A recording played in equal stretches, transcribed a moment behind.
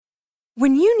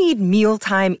When you need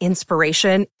mealtime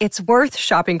inspiration, it's worth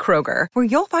shopping Kroger, where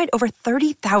you'll find over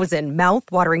 30,000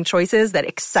 mouth-watering choices that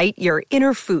excite your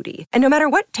inner foodie. And no matter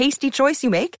what tasty choice you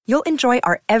make, you'll enjoy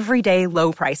our everyday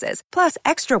low prices, plus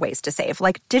extra ways to save,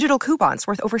 like digital coupons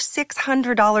worth over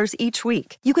 $600 each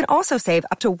week. You can also save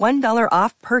up to $1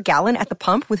 off per gallon at the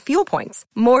pump with fuel points.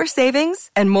 More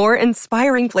savings and more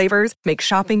inspiring flavors make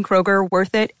shopping Kroger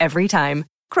worth it every time.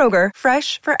 Kroger,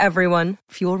 fresh for everyone.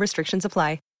 Fuel restrictions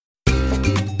apply.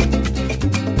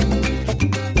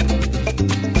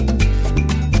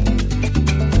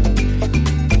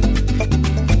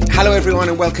 Hello everyone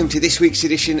and welcome to this week's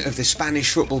edition of the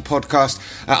Spanish Football Podcast.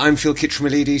 I'm Phil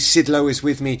Kitramalides. Sid Lowe is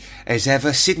with me as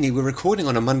ever. Sydney, we're recording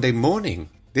on a Monday morning.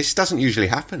 This doesn't usually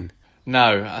happen.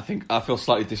 No, I think I feel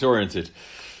slightly disoriented.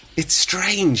 It's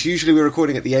strange. Usually we're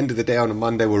recording at the end of the day on a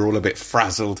Monday. We're all a bit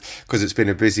frazzled because it's been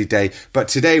a busy day. But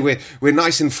today we're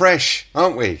nice and fresh,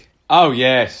 aren't we? Oh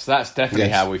yes, that's definitely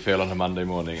how we feel on a Monday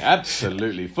morning.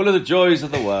 Absolutely. Full of the joys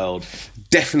of the world.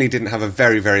 Definitely didn't have a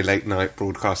very, very late night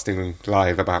broadcasting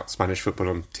live about Spanish football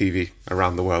on TV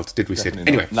around the world, did we, Sid?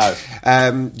 Anyway, no.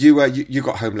 You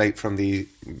got home late from the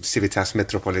Civitas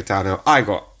Metropolitano. I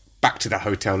got back to the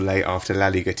hotel late after La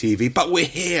Liga TV, but we're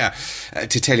here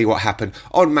to tell you what happened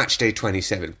on match day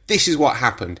 27. This is what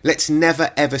happened. Let's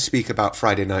never ever speak about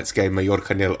Friday night's game,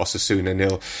 Mallorca 0, Osasuna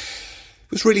 0.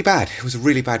 It was really bad. It was a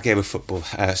really bad game of football,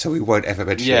 so we won't ever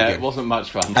mention it again. Yeah, it wasn't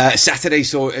much fun. Saturday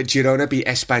saw Girona beat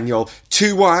Espanyol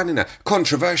 2-1 in a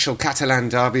controversial Catalan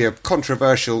derby, a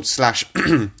controversial /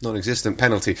 non-existent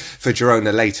penalty for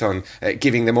Girona late on,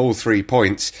 giving them all 3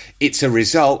 points. It's a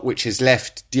result which has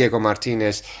left Diego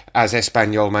Martinez as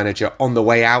Espanyol manager on the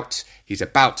way out. He's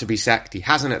about to be sacked. He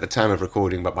hasn't at the time of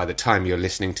recording, but by the time you're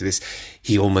listening to this,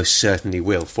 he almost certainly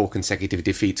will. 4 consecutive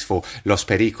defeats for Los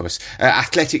Pericos.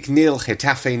 Athletic 0,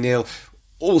 Getafe 0.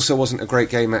 Also wasn't a great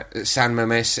game at San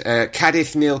Mamés.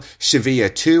 Cádiz 0, Sevilla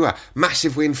 2. A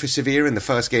massive win for Sevilla in the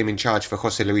first game in charge for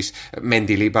José Luis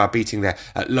Mendilibar, beating their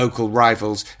local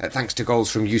rivals thanks to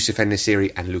goals from Youssef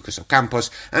En-Nesyri and Lucas Ocampos.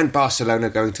 And Barcelona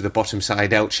going to the bottom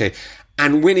side, Elche,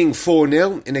 and winning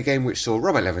 4-0 in a game which saw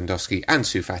Robert Lewandowski,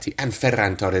 Ansu Fati and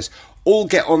Ferran Torres all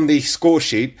get on the score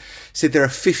sheet. Said there are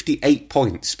 58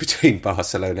 points between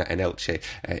Barcelona and Elche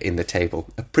in the table.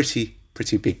 A pretty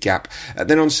big gap.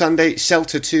 Then on Sunday,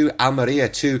 Celta 2, Almeria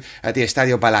 2 at the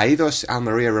Estadio Balaidos.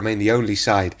 Almeria remain the only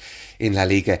side in La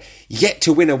Liga yet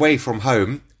to win away from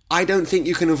home. I don't think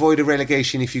you can avoid a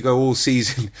relegation if you go all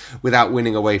season without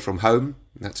winning away from home.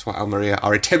 That's what Almeria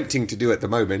are attempting to do at the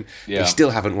moment. Yeah. They still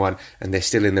haven't won, and they're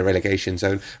still in the relegation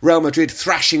zone. Real Madrid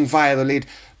thrashing Valladolid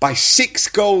by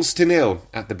 6-0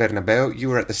 at the Bernabeu. You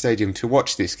were at the stadium to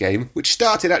watch this game, which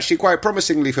started actually quite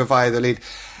promisingly for Valladolid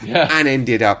and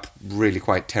ended up really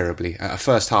quite terribly. A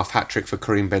first-half hat-trick for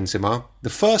Karim Benzema. The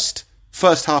first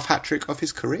half hat-trick of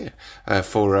his career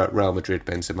for Real Madrid,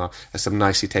 Benzema. Some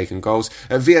nicely taken goals.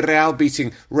 Villarreal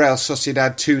beating Real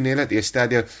Sociedad 2-0 at the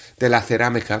Estadio de la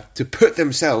Cerámica to put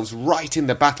themselves right in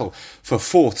the battle for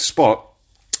 4th spot.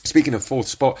 Speaking of 4th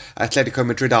spot, Atletico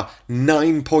Madrid are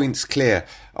 9 points clear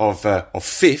of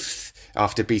 5th.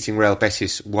 After beating Real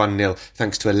Betis 1-0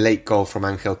 thanks to a late goal from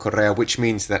Ángel Correa, which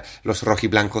means that Los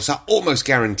Rojiblancos are almost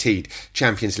guaranteed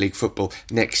Champions League football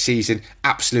next season.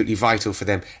 Absolutely vital for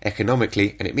them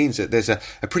economically, and it means that there's a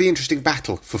pretty interesting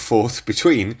battle for 4th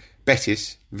between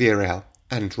Betis, Villarreal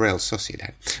and Real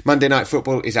Sociedad. Monday Night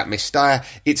Football is at Mestalla.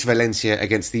 It's Valencia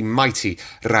against the mighty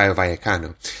Rayo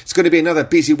Vallecano. It's going to be another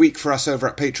busy week for us over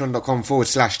at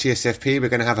patreon.com/TSFP. We're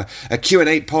going to have a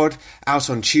Q&A pod out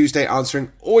on Tuesday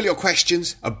answering all your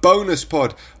questions. A bonus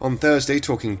pod on Thursday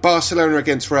talking Barcelona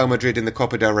against Real Madrid in the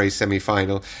Copa del Rey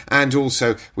semi-final. And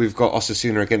also we've got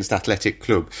Osasuna against Athletic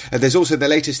Club. There's also the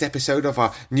latest episode of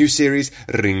our new series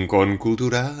Rincón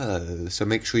Cultural. So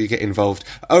make sure you get involved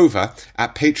over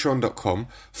at patreon.com/TSFP.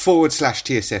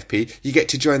 You get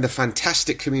to join the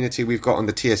fantastic community we've got on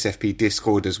the TSFP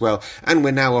Discord as well, and we're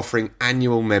now offering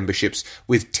annual memberships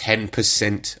with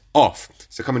 10% off.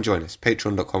 So come and join us,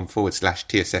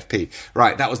 patreon.com/TSFP.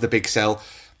 Right, that was the big sell.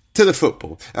 To the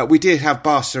football. We did have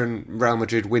Barca and Real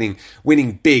Madrid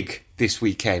winning big this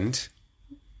weekend.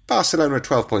 Barcelona are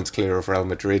 12 points clear of Real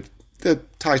Madrid. The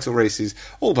title race is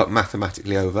all but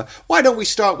mathematically over. Why don't we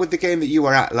start with the game that you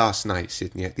were at last night,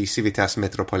 Sydney, at the Civitas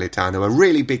Metropolitano, a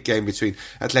really big game between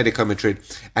Atletico Madrid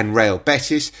and Real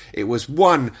Betis. It was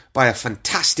won by a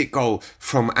fantastic goal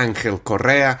from Ángel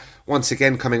Correa, once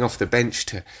again coming off the bench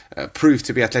to prove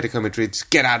to be Atletico Madrid's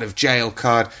get-out-of-jail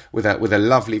card with a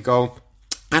lovely goal.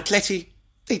 Atleti,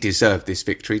 they deserved this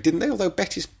victory, didn't they? Although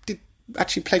Betis did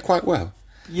actually play quite well.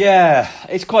 Yeah,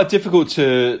 it's quite difficult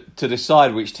to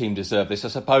decide which team deserved this. I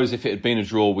suppose if it had been a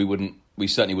draw, we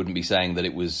certainly wouldn't be saying that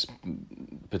it was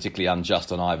particularly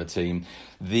unjust on either team.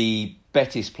 The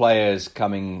Betis players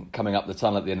coming up the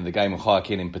tunnel at the end of the game, and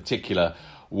Joaquin in particular,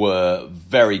 were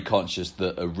very conscious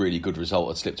that a really good result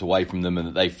had slipped away from them, and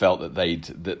that they felt that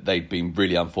they'd been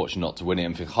really unfortunate not to win it.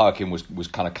 And Joaquin was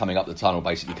kind of coming up the tunnel,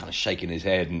 basically kind of shaking his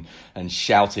head and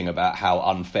shouting about how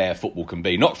unfair football can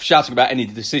be. Not shouting about any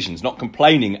decisions, not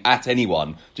complaining at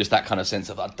anyone, just that kind of sense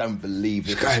of, I don't believe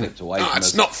this has slipped away from us.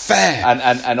 It's not fair.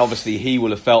 And obviously he will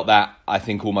have felt that, I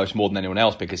think, almost more than anyone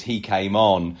else, because he came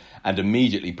on and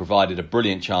immediately provided a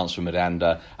brilliant chance for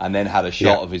Miranda, and then had a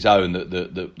shot of his own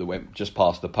that went just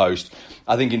past the post.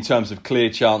 I think in terms of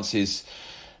clear chances,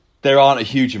 there aren't a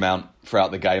huge amount throughout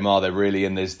the game, are there really?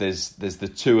 And there's the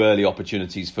two early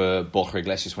opportunities for Borja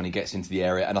Iglesias when he gets into the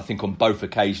area, and I think on both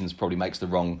occasions probably makes the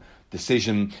wrong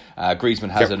decision.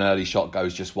 Griezmann has an early shot,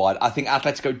 goes just wide. I think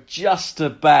Atletico just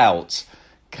about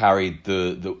carried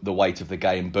the weight of the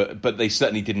game, but they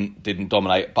certainly didn't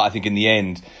dominate. But I think in the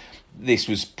end, this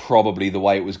was probably the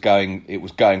way it was going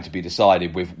to be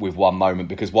decided with one moment,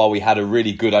 because while we had a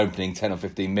really good opening 10 or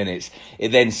 15 minutes, it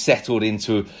then settled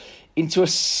into a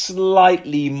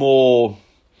slightly more,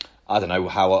 I don't know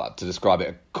how to describe it,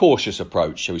 a cautious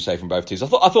approach, shall we say, from both teams. I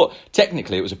thought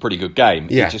technically it was a pretty good game.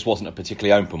 Yeah. It just wasn't a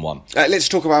particularly open one. Let's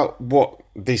talk about what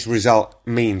this result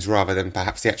means rather than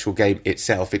perhaps the actual game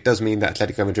itself. It does mean that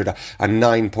Atletico Madrid are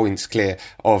 9 points clear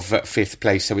of fifth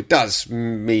place, so it does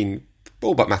mean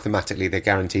all but mathematically they're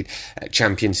guaranteed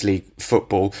Champions League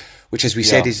football, which, as we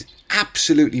said, is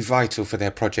absolutely vital for their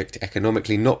project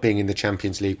economically. Not being in the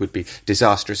Champions League would be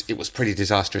disastrous. It was pretty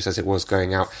disastrous as it was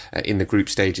going out in the group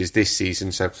stages this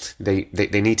season, so they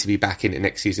need to be back in it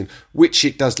next season, which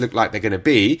it does look like they're going to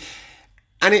be.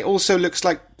 And it also looks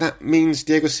like that means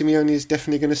Diego Simeone is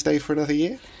definitely going to stay for another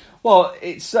year. Well,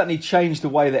 it's certainly changed the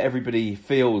way that everybody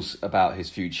feels about his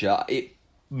future. It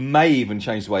may even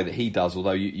change the way that he does,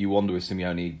 although you wonder with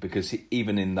Simeone, because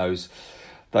even in those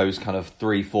kind of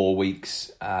 3-4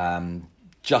 weeks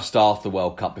just after the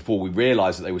World Cup, before we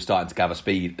realised that they were starting to gather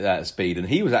speed, and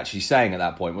he was actually saying at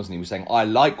that point, wasn't he? He was saying, I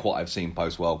like what I've seen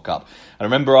post-World Cup. And I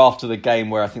remember after the game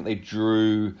where I think they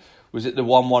drew, was it the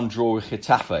 1-1 draw with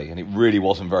Getafe? And it really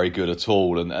wasn't very good at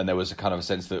all, and there was a kind of a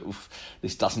sense that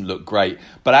this doesn't look great.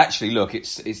 But actually, look,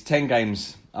 it's 10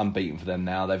 games unbeaten for them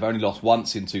now. They've only lost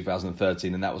once in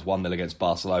 2013, and that was 1-0 against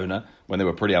Barcelona, when they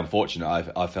were pretty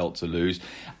unfortunate, I felt, to lose.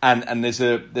 And there's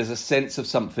a sense of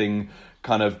something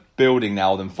kind of building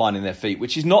now, them finding their feet,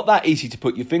 which is not that easy to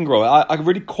put your finger on. I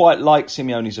really quite like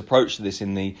Simeone's approach to this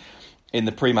in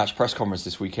the pre-match press conference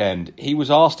this weekend. He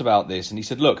was asked about this, and he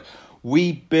said, look,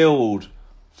 we build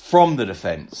from the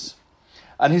defence.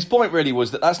 And his point really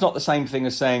was that that's not the same thing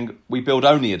as saying we build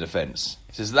only a defence.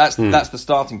 He says that's the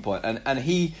starting point. And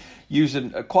he used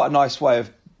quite a nice way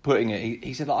of putting it.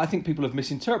 He said, I think people have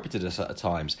misinterpreted us at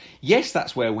times. Yes,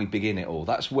 that's where we begin it all.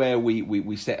 That's where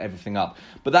we set everything up.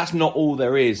 But that's not all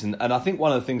there is. And I think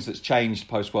one of the things that's changed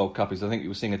post-World Cup is I think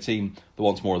we're seeing a team that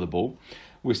wants more of the ball.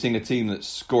 We're seeing a team that's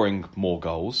scoring more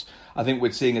goals. I think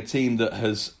we're seeing a team that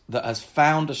has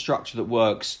found a structure that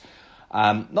works.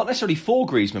 Not necessarily for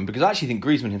Griezmann, because I actually think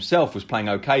Griezmann himself was playing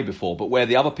okay before, but where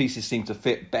the other pieces seem to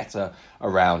fit better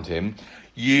around him.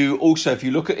 You also, if you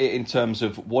look at it in terms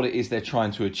of what it is they're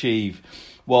trying to achieve,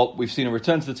 well, we've seen a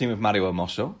return to the team of Mario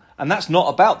Hermoso, and that's not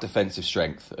about defensive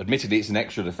strength. Admittedly, it's an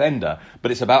extra defender,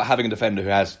 but it's about having a defender who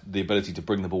has the ability to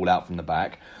bring the ball out from the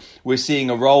back. We're seeing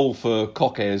a role for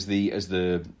Koke as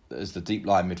the deep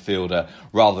line midfielder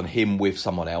rather than him with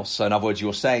someone else. So in other words,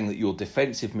 you're saying that your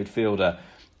defensive midfielder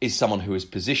is someone who is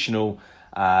positional,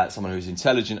 someone who is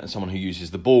intelligent, and someone who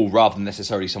uses the ball rather than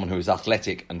necessarily someone who is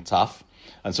athletic and tough.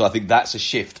 And so I think that's a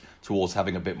shift towards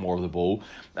having a bit more of the ball.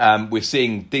 We're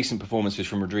seeing decent performances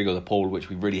from Rodrigo de Paul, which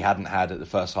we really hadn't had at the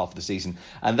first half of the season.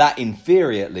 And that, in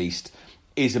theory at least,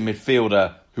 is a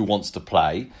midfielder who wants to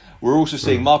play. We're also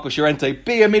seeing Marco Llorente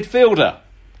be a midfielder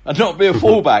and not be a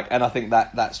fullback. And I think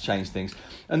that's changed things.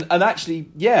 And actually,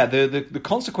 yeah, the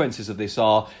consequences of this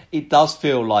are, it does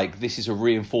feel like this is a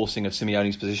reinforcing of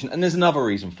Simeone's position. And there's another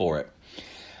reason for it.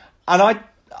 And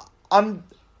I'm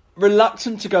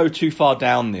reluctant to go too far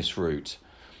down this route.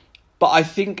 But I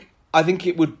think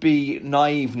it would be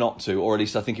naive not to, or at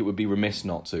least I think it would be remiss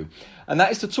not to. And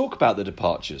that is to talk about the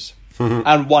departures.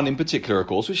 And one in particular, of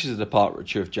course, which is the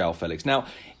departure of João Felix. Now,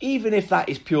 even if that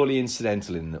is purely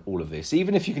incidental in all of this,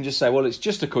 even if you can just say, well, it's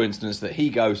just a coincidence that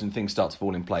he goes and things start to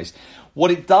fall in place,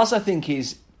 what it does, I think,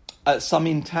 is at some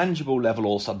intangible level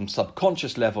or some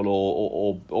subconscious level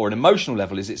or an emotional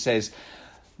level, is it says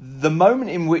the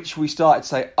moment in which we started to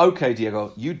say, OK,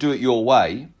 Diego, you do it your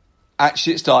way,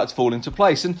 actually it started to fall into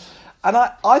place. And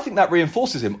I think that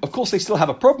reinforces him. Of course, they still have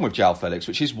a problem with João Felix,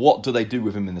 which is what do they do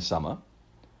with him in the summer?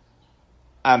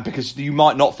 And because you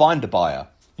might not find a buyer.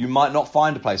 You might not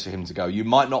find a place for him to go. You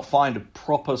might not find a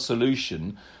proper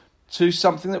solution to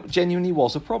something that genuinely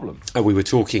was a problem. Oh, we were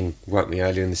talking, weren't we,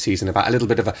 earlier in the season about a little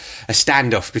bit of a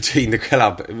standoff between the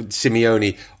club,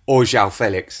 Simeone or João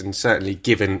Felix, and certainly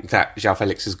given that João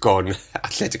Felix has gone,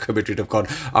 Atletico Madrid have gone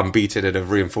unbeaten and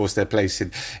have reinforced their place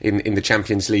in the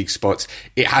Champions League spots,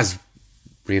 it has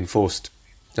reinforced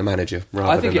the manager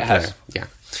rather than the player. I think it has. Yeah.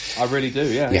 I really do,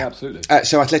 yeah, absolutely.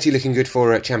 So Atleti looking good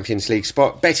for a Champions League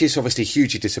spot. Betis obviously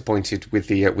hugely disappointed with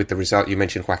the result. You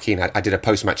mentioned Joaquin. I did a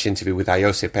post-match interview with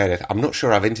Ayoce Perez. I'm not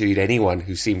sure I've interviewed anyone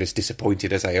who seemed as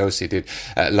disappointed as Ayoce did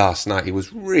last night. He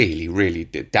was really, really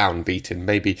downbeaten.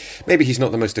 Maybe he's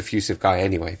not the most effusive guy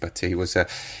anyway, but he was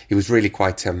really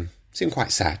quite. Seemed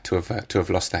quite sad to have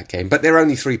lost that game. But they're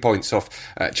only 3 points off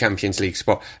Champions League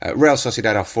spot. Real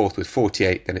Sociedad are fourth with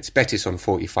 48. Then it's Betis on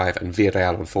 45 and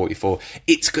Villarreal on 44.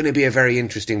 It's going to be a very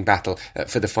interesting battle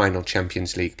for the final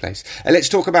Champions League place. Let's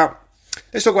talk about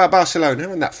Barcelona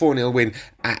and that 4-0 win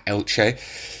at Elche.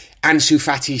 Ansu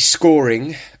Fati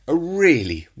scoring a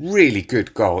really, really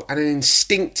good goal and an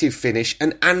instinctive finish,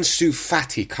 an Ansu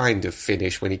Fati kind of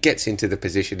finish. When he gets into the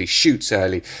position, he shoots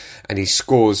early and he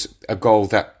scores a goal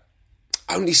that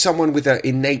only someone with an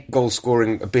innate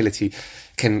goal-scoring ability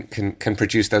can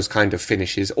produce those kind of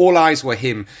finishes. All eyes were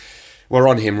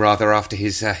on him after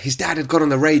his dad had gone on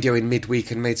the radio in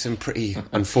midweek and made some pretty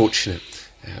unfortunate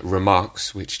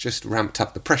remarks, which just ramped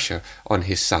up the pressure on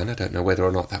his son. I don't know whether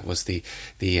or not that was the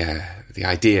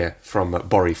idea from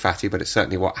Borri Fati, but it's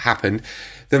certainly what happened.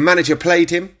 The manager played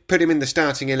him, put him in the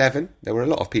starting 11. There were a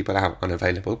lot of people out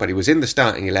unavailable, but he was in the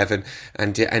starting 11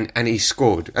 and he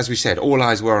scored. As we said, all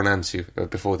eyes were on Ansu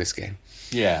before this game.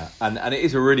 Yeah, and it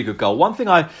is a really good goal. One thing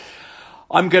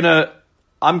I'm gonna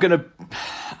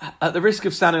at the risk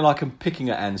of sounding like I'm picking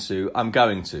at Ansu, I'm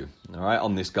going to, all right,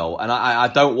 on this goal. And I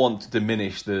don't want to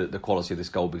diminish the quality of this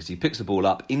goal because he picks the ball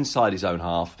up inside his own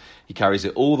half, he carries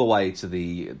it all the way to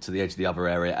the edge of the other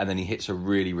area, and then he hits a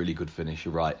really, really good finish,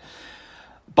 you're right.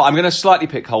 But I'm going to slightly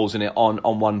pick holes in it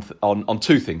on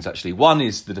two things, actually. One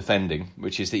is the defending,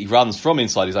 which is that he runs from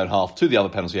inside his own half to the other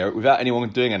penalty area without anyone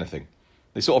doing anything.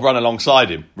 They sort of run alongside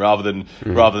him rather than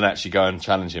actually go and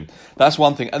challenge him. That's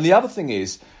one thing. And the other thing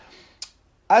is,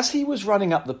 as he was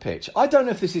running up the pitch, I don't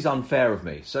know if this is unfair of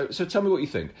me, so tell me what you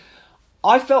think.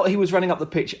 I felt he was running up the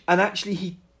pitch and actually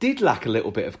he did lack a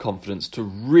little bit of confidence to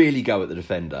really go at the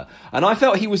defender. And I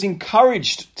felt he was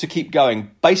encouraged to keep going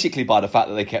basically by the fact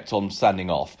that they kept on standing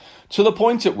off, to the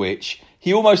point at which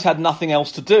he almost had nothing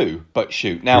else to do but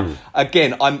shoot. Now,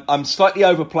 again, I'm slightly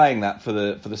overplaying that for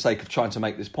the sake of trying to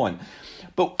make this point.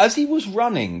 But as he was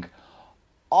running,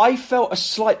 I felt a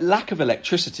slight lack of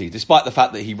electricity, despite the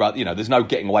fact that he ran, there's no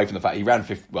getting away from the fact he ran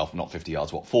 40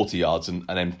 yards and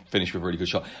then finished with a really good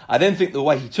shot. I then think the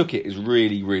way he took it is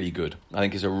really, really good. I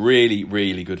think it's a really,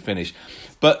 really good finish.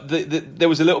 But there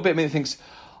was a little bit of me that thinks,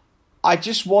 I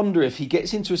just wonder if he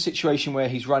gets into a situation where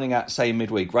he's running at, say,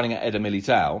 midweek, running at Eder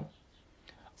Militao,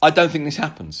 I don't think this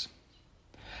happens.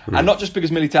 And not just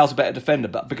because Militao's a better defender,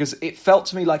 but because it felt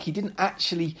to me like he didn't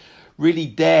actually really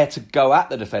dare to go at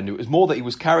the defender. It was more that he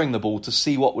was carrying the ball to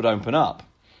see what would open up.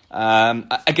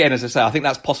 Again, as I say, I think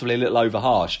that's possibly a little over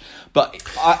harsh. But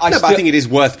I think it is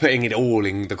worth putting it all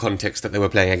in the context that they were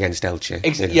playing against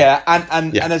Elche. Yeah,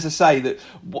 and as I say, that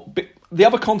the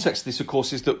other context of this, of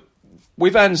course, is that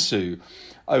with Ansu,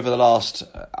 over the last,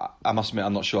 I must admit,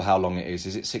 I'm not sure how long it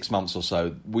is it 6 months or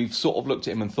so, we've sort of looked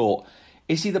at him and thought,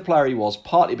 is he the player he was?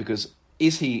 Partly because,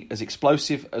 is he as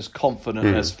explosive, as confident,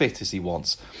 as fit as he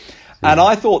wants? And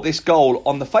I thought this goal,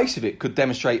 on the face of it, could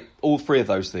demonstrate all three of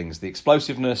those things. The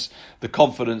explosiveness, the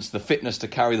confidence, the fitness to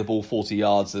carry the ball 40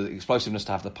 yards, the explosiveness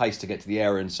to have the pace to get to the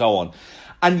area and so on.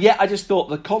 And yet I just thought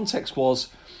the context was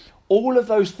all of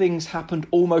those things happened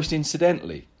almost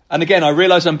incidentally. And again, I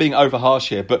realise I'm being over harsh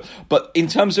here, but in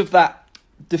terms of that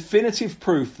definitive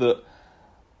proof that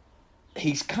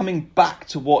he's coming back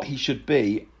to what he should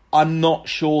be, I'm not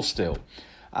sure still.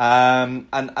 And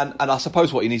I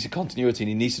suppose what he needs is continuity, and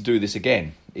he needs to do this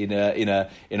again in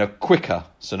a quicker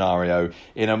scenario,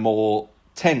 in a more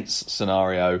tense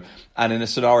scenario, and in a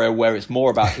scenario where it's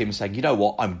more about him saying, you know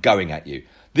what, I'm going at you.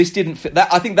 This didn't fit.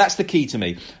 I think that's the key to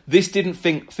me. This didn't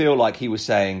feel like he was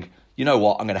saying, you know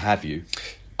what, I'm going to have you.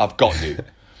 I've got you.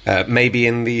 Maybe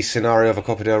in the scenario of a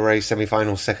Copa del Rey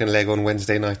semi-final second leg on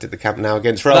Wednesday night at the Camp Nou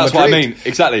against Real Madrid. That's what I mean,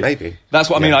 exactly. Maybe.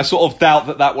 That's what I mean. I sort of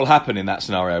doubt that will happen in that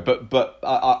scenario. But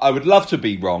I would love to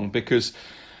be wrong because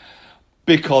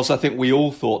Because I think we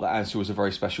all thought that Ansu was a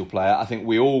very special player. I think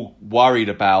we all worried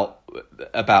about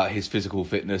his physical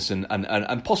fitness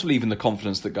and possibly even the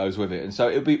confidence that goes with it. And so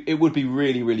it would be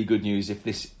really, really good news if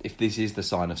this is the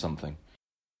sign of something.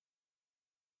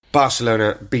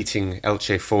 Barcelona beating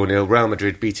Elche 4-0, Real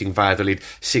Madrid beating Valladolid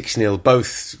 6-0,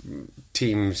 both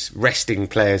teams resting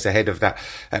players ahead of that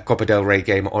Copa del Rey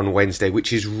game on Wednesday,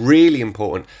 which is really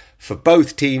important for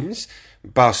both teams.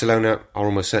 Barcelona are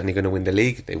almost certainly going to win the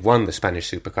league. They won the Spanish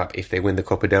Super Cup. If they win the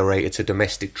Copa del Rey, it's a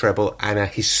domestic treble and a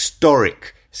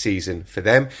historic season for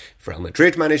them. If Real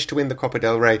Madrid managed to win the Copa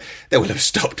del Rey, they will have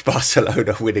stopped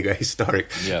Barcelona winning a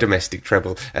historic domestic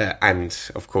treble and,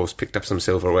 of course, picked up some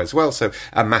silverware as well. So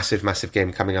a massive, massive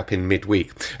game coming up in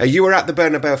midweek. You were at the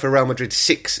Bernabeu for Real Madrid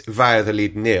 6,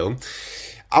 Valladolid 0.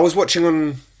 I was watching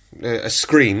on a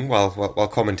screen while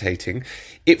commentating.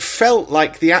 It felt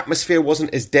like the atmosphere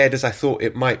wasn't as dead as I thought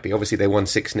it might be. Obviously, they won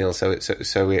 6-0,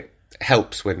 so it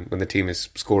helps when the team is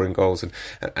scoring goals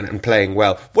and playing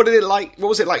well. What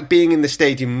was it like being in the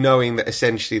stadium knowing that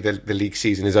essentially the league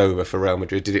season is over for Real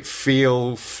Madrid? Did it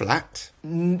feel flat?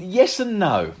 Yes and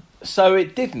no. So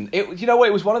it didn't. You know what?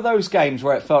 It was one of those games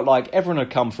where it felt like everyone had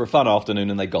come for a fun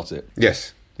afternoon and they got it.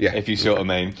 Yes. Yeah. If you see what I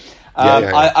mean.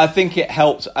 Yeah. I think it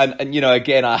helped. And you know,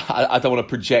 again, I don't want to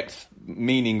project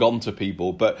meaning onto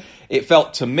people, but it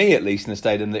felt to me, at least in the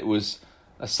stadium, that it was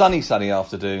a sunny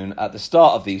afternoon at the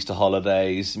start of the Easter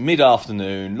holidays,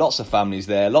 mid-afternoon, lots of families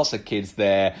there, lots of kids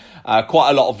there, quite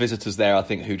a lot of visitors there, I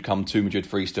think, who'd come to Madrid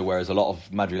for Easter, whereas a lot of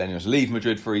Madrileños leave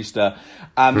Madrid for Easter.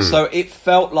 So it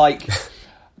felt like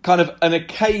kind of an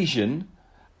occasion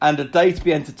and a day to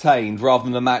be entertained rather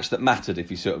than a match that mattered, if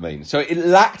you see what I mean. So it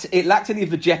lacked any of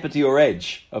the jeopardy or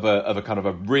edge of a kind of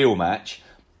a real match,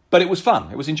 but it was fun.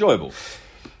 It was enjoyable.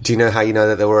 Do you know how you know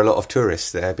that there were a lot of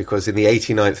tourists there? Because in the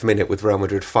 89th minute with Real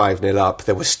Madrid 5-0 up,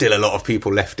 there was still a lot of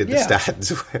people left in the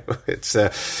stands.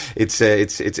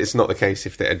 It's not the case.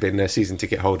 If there had been season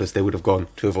ticket holders, they would have gone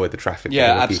to avoid the traffic. Yeah,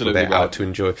 there were absolutely. People there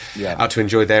out to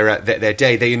enjoy their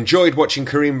day. They enjoyed watching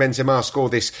Karim Benzema score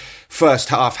this first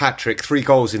half hat-trick, 3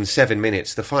 goals in 7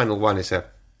 minutes. The final one is a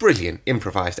brilliant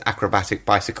improvised acrobatic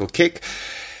bicycle kick.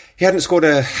 He hadn't scored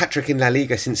a hat-trick in La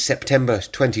Liga since September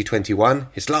 2021.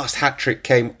 His last hat-trick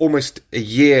came almost a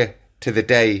year to the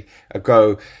day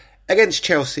ago against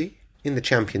Chelsea in the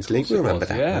Champions League. We remember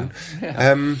that one.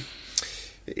 Yeah.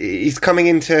 He's coming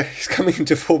into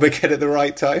form again at the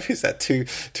right time. Is that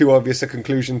too obvious a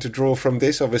conclusion to draw from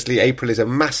this? Obviously, April is a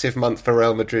massive month for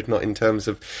Real Madrid, not in terms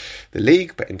of the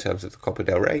league, but in terms of the Copa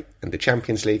del Rey and the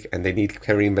Champions League, and they need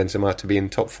Karim Benzema to be in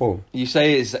top form. You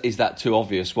say, is that too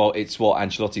obvious? Well, it's what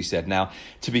Ancelotti said. Now,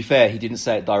 to be fair, he didn't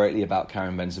say it directly about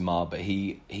Karim Benzema, but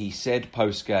he said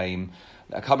post-game,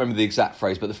 I can't remember the exact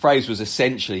phrase, but the phrase was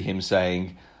essentially him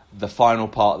saying, the final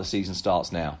part of the season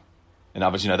starts now. In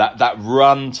other words, that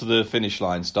run to the finish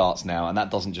line starts now, and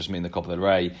that doesn't just mean the Copa del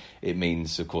Rey. It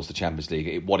means, of course, the Champions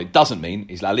League. What it doesn't mean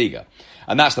is La Liga,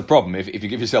 and that's the problem. If you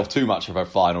give yourself too much of a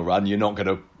final run, you're not going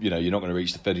to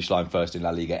reach the finish line first in La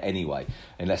Liga anyway,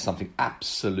 unless something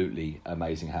absolutely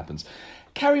amazing happens.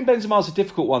 Karim Benzema is a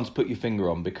difficult one to put your finger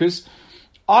on because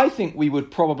I think we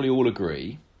would probably all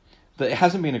agree that it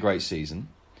hasn't been a great season.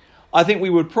 I think we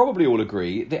would probably all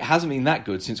agree that it hasn't been that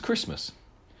good since Christmas.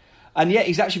 And yet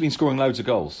he's actually been scoring loads of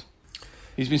goals.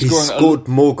 He's scored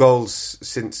more goals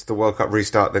since the World Cup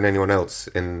restart than anyone else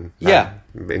in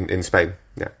Spain.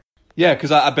 Yeah,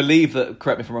 because I believe that,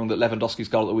 correct me if I'm wrong, that Lewandowski's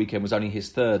goal at the weekend was only his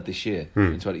third this year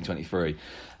in 2023.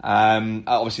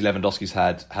 Obviously, Lewandowski's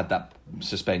had that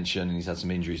suspension and he's had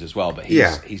some injuries as well, but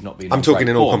he's not been. I'm talking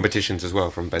in all competitions as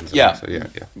well from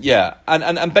Benzema. Yeah.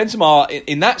 And Benzema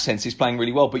in that sense is playing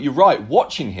really well. But you're right,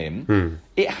 watching him,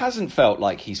 it hasn't felt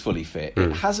like he's fully fit.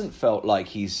 It hasn't felt like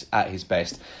he's at his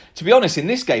best. To be honest, in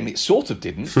this game, it sort of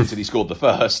didn't until he scored the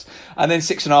first, and then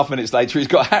 6.5 minutes later, he's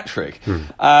got a hat trick.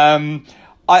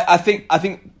 I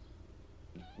think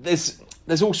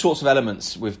there's all sorts of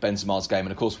elements with Benzema's game,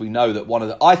 and of course we know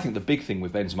that I think the big thing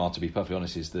with Benzema, to be perfectly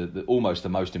honest, is almost the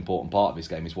most important part of his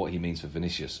game is what he means for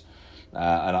Vinicius.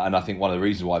 And I think one of the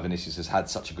reasons why Vinicius has had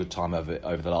such a good time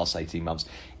over the last 18 months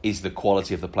is the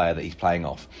quality of the player that he's playing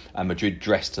off. And Madrid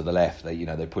dress to the left,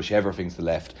 they push everything to the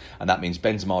left, and that means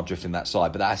Benzema drifting that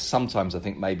side. But that has sometimes, I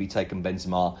think, maybe taken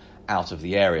Benzema out of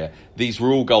the area. These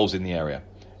were all goals in the area.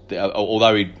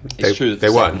 Although it's true that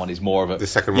the second one is more of a... The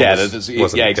second one wasn't.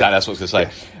 Exactly, that's what I was going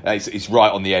to say. Yeah. It's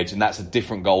right on the edge, and that's a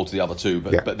different goal to the other two,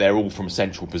 but they're all from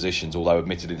central positions, although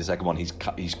admittedly the second one,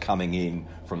 he's coming in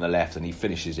from the left and he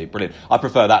finishes it brilliant. I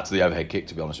prefer that to the overhead kick,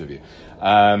 to be honest with you.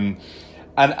 And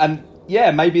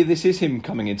maybe this is him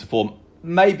coming into form.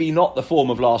 maybe not the form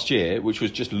of last year, which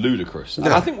was just ludicrous. And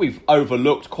I think we've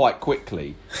overlooked quite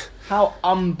quickly how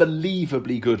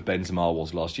unbelievably good Benzema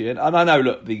was last year. And I know,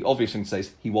 look, the obvious thing to say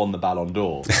is he won the Ballon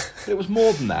d'Or. But it was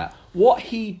more than that. What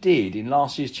he did in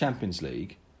last year's Champions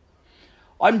League,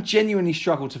 I'm genuinely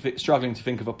struggling to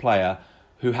think of a player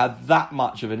who had that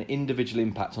much of an individual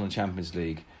impact on the Champions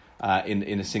League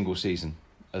in a single season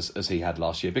as he had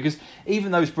last year. Because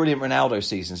even those brilliant Ronaldo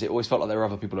seasons, it always felt like there were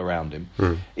other people around him.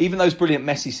 Even those brilliant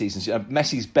Messi seasons,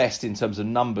 Messi's best in terms of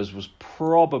numbers was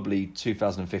probably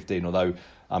 2015, although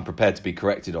I'm prepared to be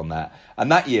corrected on that.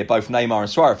 And that year, both Neymar and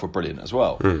Suarez were brilliant as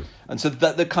well. And so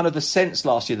the kind of the sense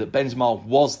last year that Benzema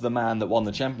was the man that won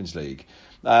the Champions League.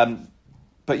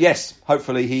 But yes,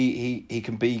 hopefully he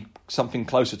can be something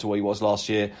closer to what he was last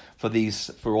year for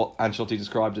what Ancelotti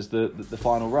described as the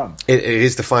final run. It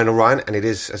is the final run, and it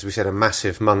is, as we said, a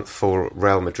massive month for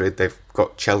Real Madrid. They've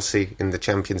got Chelsea in the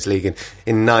Champions League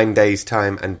in 9 days'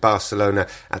 time, and Barcelona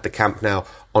at the Camp Nou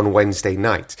on Wednesday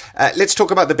night. Let's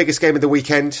talk about the biggest game of the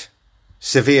weekend,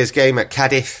 Sevilla's game at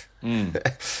Cadiz.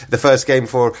 The first game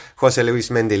for José Luis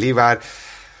Mendilibar.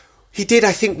 He did,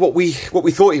 I think, what we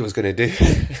thought he was going to do,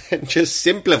 and just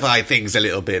simplify things a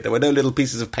little bit. There were no little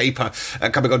pieces of paper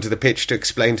coming onto the pitch to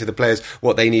explain to the players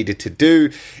what they needed to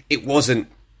do. It wasn't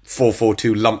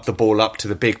 4-4-2, lump the ball up to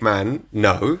the big man.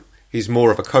 No, he's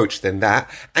more of a coach than that.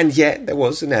 And yet there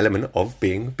was an element of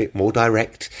being a bit more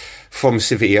direct from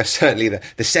Sevilla. Certainly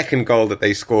the second goal that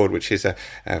they scored, which is a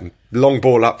long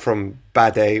ball up from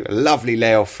Bade, a lovely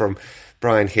layoff from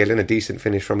Bryan Gil, and a decent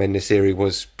finish from En-Nesyri,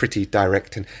 was pretty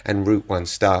direct and Route 1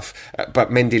 stuff.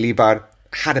 But Mendilibar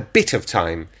had a bit of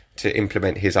time to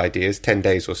implement his ideas, 10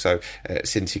 days or so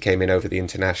since he came in over the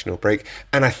international break.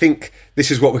 And I think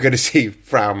this is what we're going to see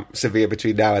from Sevilla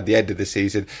between now and the end of the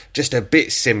season. Just a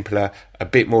bit simpler, a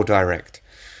bit more direct.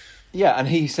 Yeah, and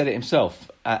he said it himself.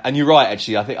 And you're right,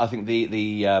 actually. I think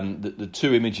the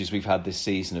two images we've had this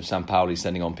season of Sampaoli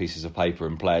sending on pieces of paper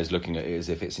and players looking at it as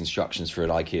if it's instructions for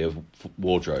an IKEA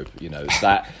wardrobe,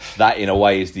 that in a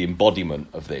way is the embodiment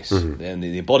of this. And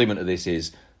the embodiment of this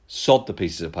is sod the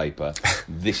pieces of paper.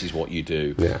 This is what you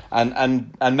do. Yeah.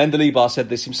 And Mendilibar said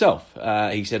this himself.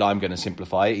 He said, "I'm going to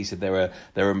simplify it." He said there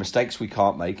are mistakes we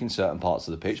can't make in certain parts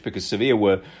of the pitch because Sevilla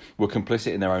were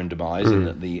complicit in their own demise, and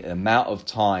that the amount of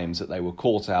times that they were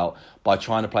caught out by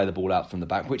trying to play the ball out from the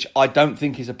back, which I don't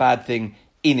think is a bad thing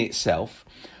in itself.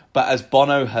 But as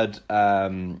Bono had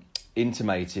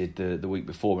intimated the week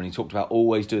before when he talked about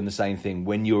always doing the same thing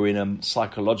when you're in a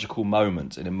psychological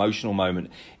moment, an emotional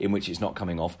moment in which it's not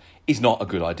coming off, is not a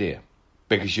good idea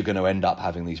because you're going to end up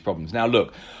having these problems. Now,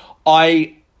 look,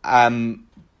 I am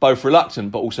both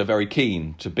reluctant but also very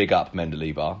keen to big up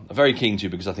Mendilibar. Very keen to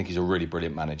because I think he's a really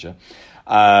brilliant manager.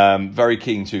 Very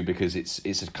keen to because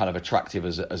it's kind of attractive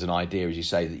as an idea, as you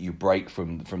say, that you break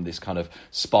from this kind of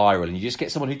spiral and you just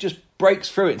get someone who just breaks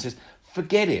through it and says,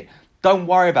 forget it. Don't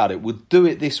worry about it. We'll do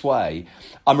it this way.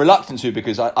 I'm reluctant to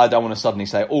because I don't want to suddenly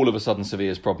say all of a sudden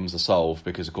Sevilla's problems are solved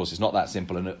because, of course, it's not that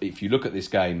simple. And if you look at this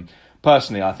game,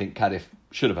 personally, I think Cadiz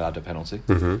should have had a penalty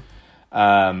at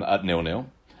 0-0.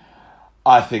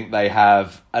 I think they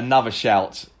have another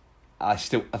shout. I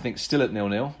think still at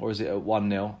 0-0, or is it at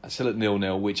 1-0? Still at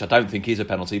 0-0, which I don't think is a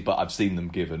penalty, but I've seen them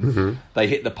given. They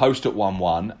hit the post at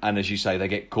 1-1, and as you say, they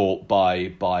get caught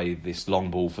by this long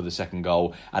ball for the second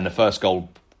goal, and the first goal,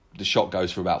 the shot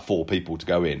goes for about 4 people to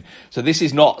go in. So this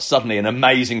is not suddenly an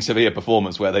amazing Sevilla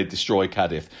performance where they destroy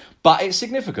Cadiz. But it's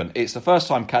significant. It's the first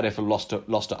time Cadiz have lost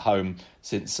at home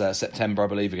since September, I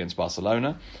believe, against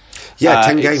Barcelona. Yeah,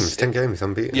 10 games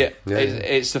unbeaten. Yeah.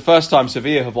 It's the first time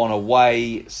Sevilla have won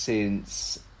away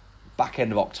since back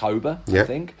end of October, I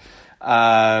think.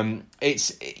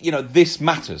 This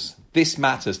matters. This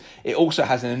matters. It also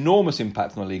has an enormous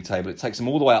impact on the league table. It takes them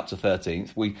all the way up to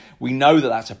 13th. We know that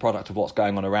that's a product of what's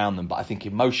going on around them, but I think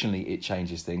emotionally it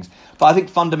changes things. But I think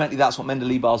fundamentally that's what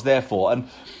Mendilibar's there for. And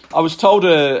I was told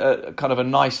a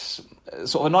nice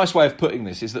way of putting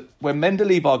this is that when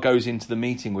Mendilibar goes into the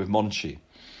meeting with Monchi,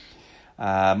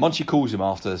 Monchi calls him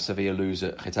after Sevilla lose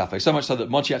at Getafe, so much so that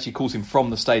Monchi actually calls him from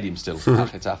the stadium still at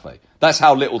Getafe. That's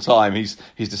how little time he's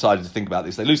decided to think about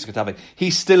this. They lose to Getafe.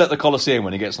 He's still at the Colosseum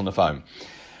when he gets on the phone.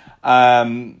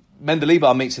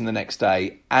 Mendilibar meets him the next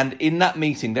day, and in that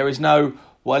meeting there is no,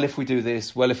 well, if we do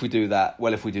this, well, if we do that,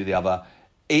 well, if we do the other.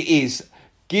 It is,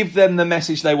 give them the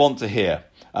message they want to hear.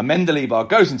 And Mendilibar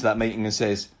goes into that meeting and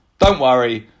says, don't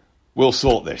worry, we'll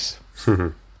sort this.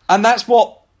 And that's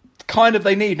what kind of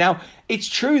they need. Now, it's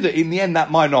true that in the end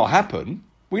that might not happen.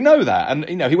 We know that. And,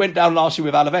 he went down last year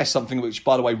with Alaves, something which,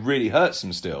 by the way, really hurts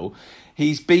him still.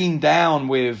 He's been down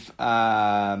with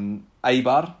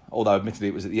Eibar although admittedly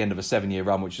it was at the end of a 7-year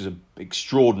run, which is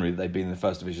extraordinary that they've been in the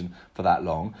first division for that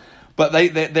long. But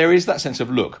there is that sense of,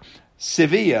 look,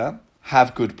 Sevilla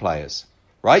have good players,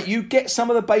 right? You get some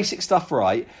of the basic stuff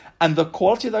right, and the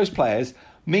quality of those players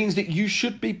means that you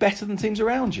should be better than teams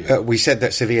around you. We said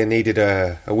that Sevilla needed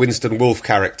a Winston Wolfe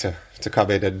character to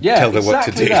come in and tell them what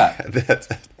to do.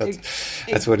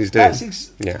 That's what he's doing.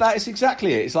 That is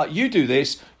exactly it. It's like, you do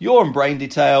this, you're on brain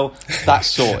detail, that's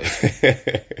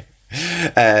sorted.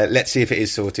 Let's see if it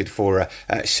is sorted for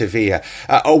Sevilla.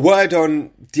 A word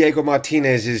on Diego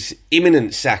Martinez's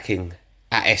imminent sacking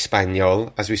at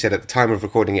Espanyol. As we said at the time of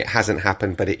recording, it hasn't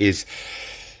happened, but it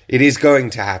is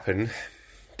going to happen.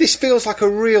 This feels like a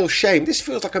real shame. This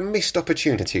feels like a missed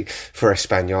opportunity for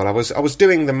Espanyol. I was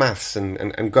doing the maths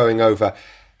and going over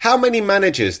how many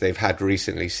managers they've had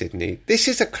recently, Sydney. This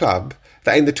is a club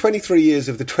that in the 23 years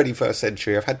of the 21st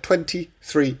century have had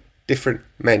 23 different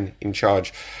men in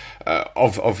charge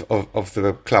of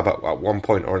the club at one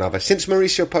point or another. Since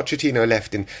Mauricio Pochettino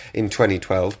left in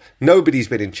 2012, nobody's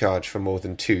been in charge for more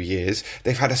than 2 years.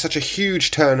 They've had such a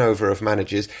huge turnover of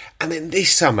managers. And then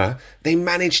this summer, they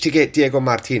managed to get Diego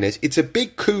Martinez. It's a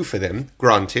big coup for them,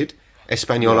 granted.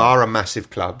 Espanyol are a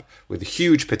massive club with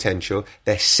huge potential.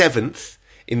 They're 7th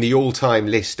in the all-time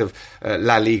list of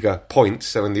La Liga points.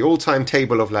 So in the all-time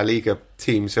table of La Liga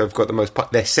teams who have got the most,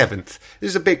 they're 7th. This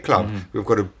is a big club. We've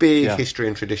got a big history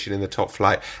and tradition in the top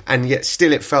flight, and yet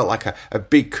still it felt like a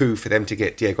big coup for them to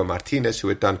get Diego Martinez, who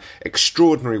had done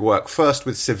extraordinary work, first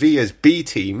with Sevilla's B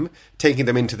team, taking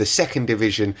them into the second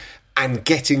division and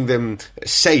getting them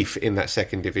safe in that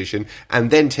second division,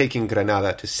 and then taking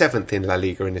Granada to 7th in La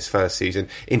Liga in his first season,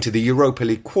 into the Europa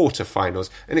League quarter-finals.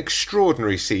 An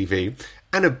extraordinary CV,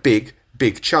 and a big,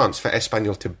 big chance for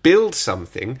Espanyol to build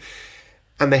something,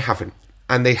 and they haven't.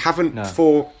 And they haven't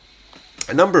for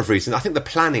a number of reasons. I think the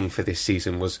planning for this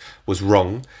season was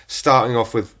wrong, starting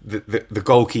off with the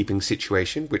goalkeeping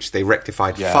situation, which they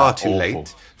rectified far too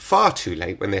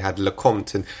late when they had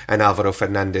Lecomte and Alvaro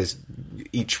Fernandez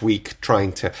each week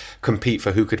trying to compete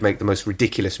for who could make the most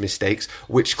ridiculous mistakes,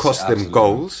 which cost them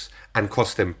goals and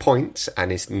cost them points,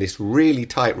 and in this really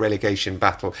tight relegation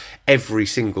battle, every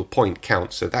single point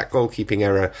counts. So that goalkeeping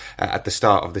error at the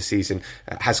start of the season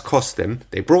has cost them.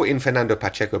 They brought in Fernando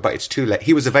Pacheco, but it's too late.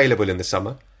 He was available in the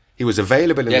summer.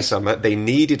 The summer. They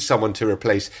needed someone to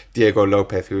replace Diego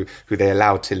Lopez, who they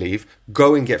allowed to leave.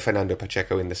 Go and get Fernando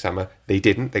Pacheco in the summer. They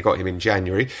didn't. They got him in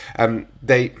January.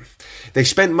 They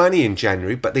spent money in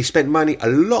January, but they spent a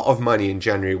lot of money in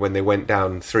January when they went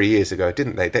down 3 years ago,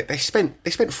 didn't they? They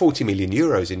spent 40 million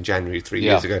euros in January 3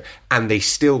 years ago, and they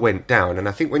still went down. And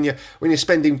I think when you're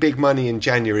spending big money in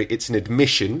January, it's an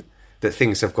admission that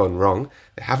things have gone wrong.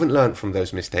 They haven't learnt from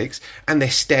those mistakes, and they're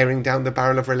staring down the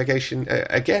barrel of relegation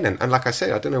again. And like I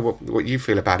say, I don't know what you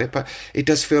feel about it, but it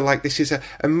does feel like this is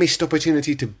a missed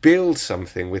opportunity to build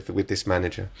something with this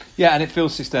manager. Yeah, and it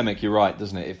feels systemic, you're right,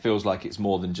 doesn't it? It feels like it's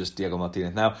more than just Diego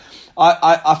Martinez. Now,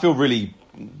 I feel really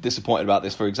disappointed about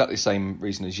this for exactly the same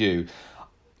reason as you.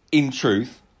 In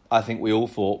truth, I think we all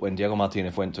thought when Diego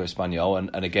Martinez went to Espanyol,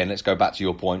 and again, let's go back to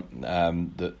your point,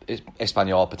 that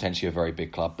Espanyol are potentially a very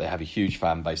big club. They have a huge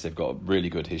fan base. They've got a really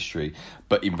good history.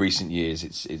 But in recent years,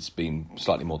 it's been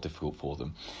slightly more difficult for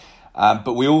them.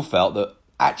 But we all felt that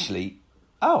actually,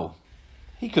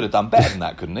 he could have done better than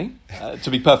that, couldn't he? To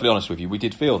be perfectly honest with you, we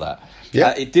did feel that.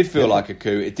 Yeah. It did feel like a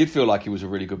coup. It did feel like he was a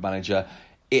really good manager.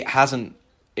 It hasn't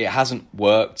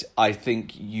worked. I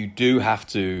think you do have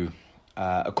to,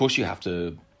 of course you have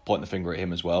to point the finger at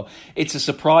him as well. It's a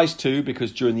surprise too,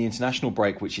 because during the international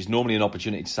break, which is normally an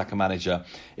opportunity to sack a manager,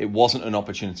 it wasn't an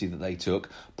opportunity that they took,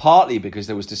 partly because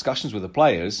there was discussions with the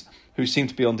players who seemed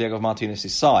to be on Diego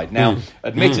Martinez's side. Now,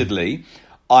 admittedly,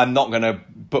 I'm not going to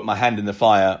put my hand in the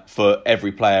fire for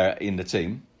every player in the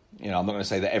team. I'm not going to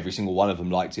say that every single one of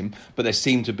them liked him, but there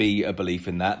seemed to be a belief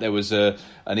in that. There was an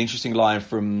interesting line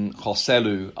from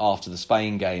Joselu after the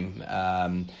Spain game.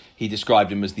 He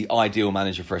described him as the ideal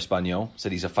manager for Espanyol.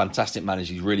 Said he's a fantastic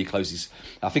manager. He's really close.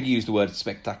 I think he used the word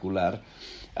spectacular.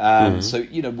 So,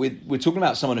 we're talking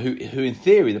about someone who in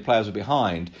theory, the players are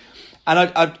behind.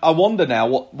 And I wonder now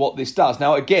what this does.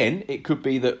 Now, again, it could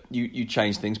be that you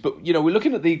change things. But, we're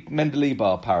looking at the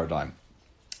Mendilibar paradigm.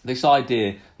 This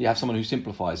idea, you have someone who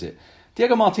simplifies it.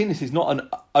 Diego Martinez is not an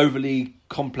overly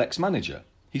complex manager.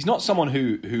 He's not someone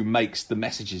who makes the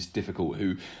messages difficult,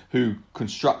 who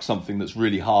constructs something that's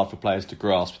really hard for players to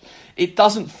grasp. It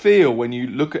doesn't feel, when you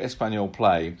look at Espanyol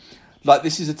play, like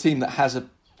this is a team that has a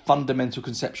fundamental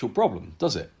conceptual problem,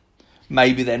 does it?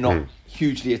 Maybe they're not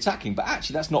hugely attacking, but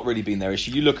actually that's not really been their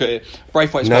issue. You look at it,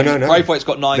 Braithwaite's got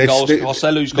 9 goals,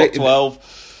 Joselu's got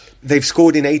 12. they've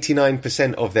scored in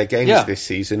 89% of their games this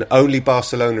season. Only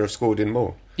Barcelona have scored in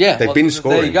more. Yeah, they've been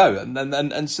scoring. There you go.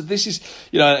 And so this is,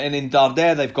 and in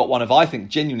Darder, they've got one of, I think,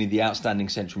 genuinely the outstanding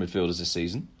central midfielders this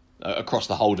season across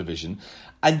the whole division.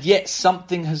 And yet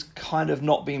something has kind of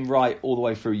not been right all the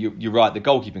way through. You're right, the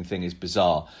goalkeeping thing is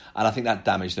bizarre. And I think that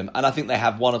damaged them. And I think they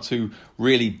have one or two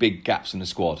really big gaps in the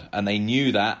squad. And they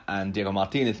knew that, and Diego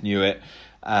Martinez knew it.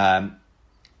 And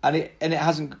it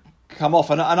hasn't come off.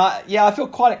 And I feel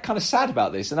quite kind of sad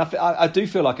about this. And I do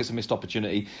feel like it's a missed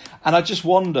opportunity. And I just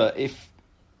wonder if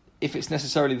it's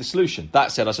necessarily the solution.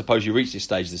 That said, I suppose you reach this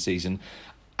stage of the season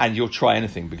and you'll try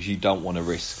anything because you don't want to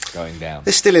risk going down.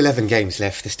 There's still 11 games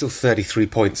left. There's still 33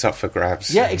 points up for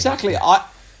grabs. Yeah, exactly.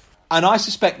 I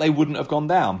suspect they wouldn't have gone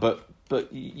down, but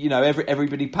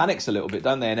everybody panics a little bit,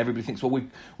 don't they? And everybody thinks, well,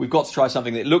 we've got to try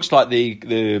something that looks like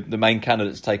the main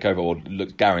candidates take over, or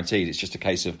looks guaranteed. It's just a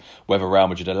case of whether Real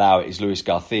Madrid allow it. Is Luis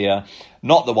Garcia,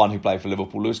 not the one who played for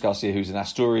Liverpool. Luis Garcia, who's an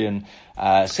Asturian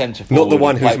centre forward. Not the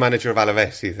one who's manager of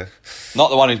Alaves either. Not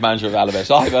the one who's manager of Alaves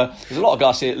either. There's a lot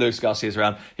of Luis Garcias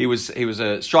around. He was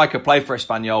a striker, played for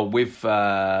Espanyol,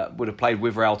 would have played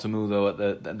with Real Temudo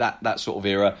at that sort of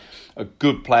era. A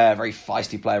good player, very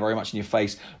feisty player, very much in your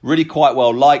face. Really quite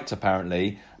well liked,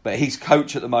 apparently. But he's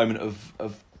coach at the moment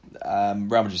of Real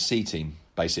Madrid's C team,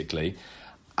 basically.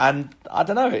 And I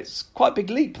don't know, it's quite a big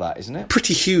leap, that, isn't it?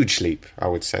 Pretty huge leap, I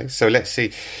would say. So let's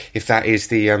see if that is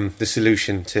the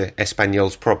solution to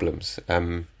Espanyol's problems.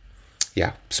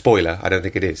 Spoiler, I don't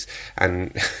think it is.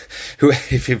 And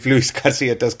if Luis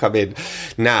Garcia does come in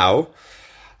now,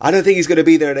 I don't think he's going to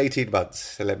be there in 18 months.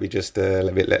 So let me just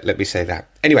let me say that.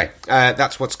 Anyway,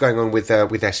 that's what's going on with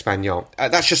Espanyol.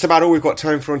 That's just about all we've got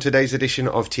time for on today's edition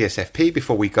of TSFP.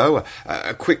 Before we go,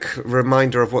 a quick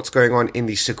reminder of what's going on in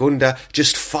the Segunda.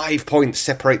 Just 5 points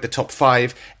separate the top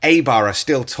 5. Eibar are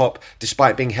still top,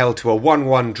 despite being held to a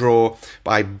 1-1 draw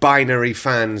by binary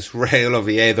fans Real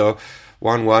Oviedo.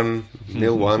 1-1,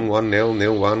 0-1, 1-0,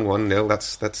 0-1,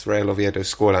 1-0. That's Real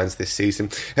Oviedo's scorelines this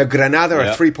season. Granada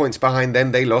are 3 points behind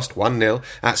them. They lost 1-0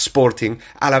 at Sporting.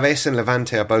 Alaves and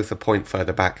Levante are both a point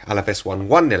further back. Alaves won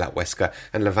 1-0 at Huesca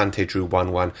and Levante drew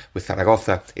 1-1 with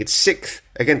Zaragoza. It's 6th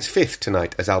against 5th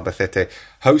tonight as Albacete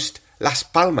host Las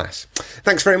Palmas.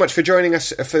 Thanks very much for joining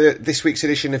us for this week's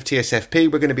edition of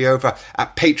TSFP. We're going to be over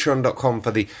at patreon.com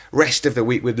for the rest of the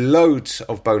week with loads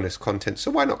of bonus content. So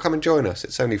why not come and join us?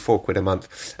 It's only £4 a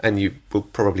month and you will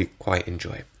probably quite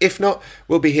enjoy it. If not,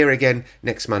 we'll be here again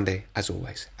next Monday as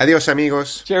always. Adios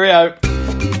amigos. Cheerio.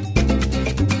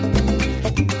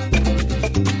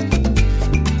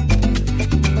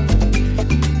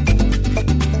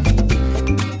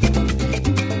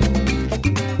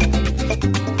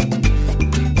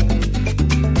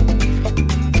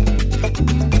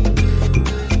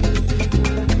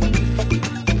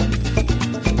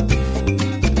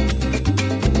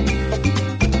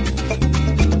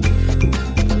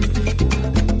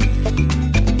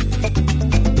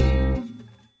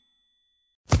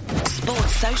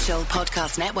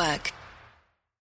 Podcast Network.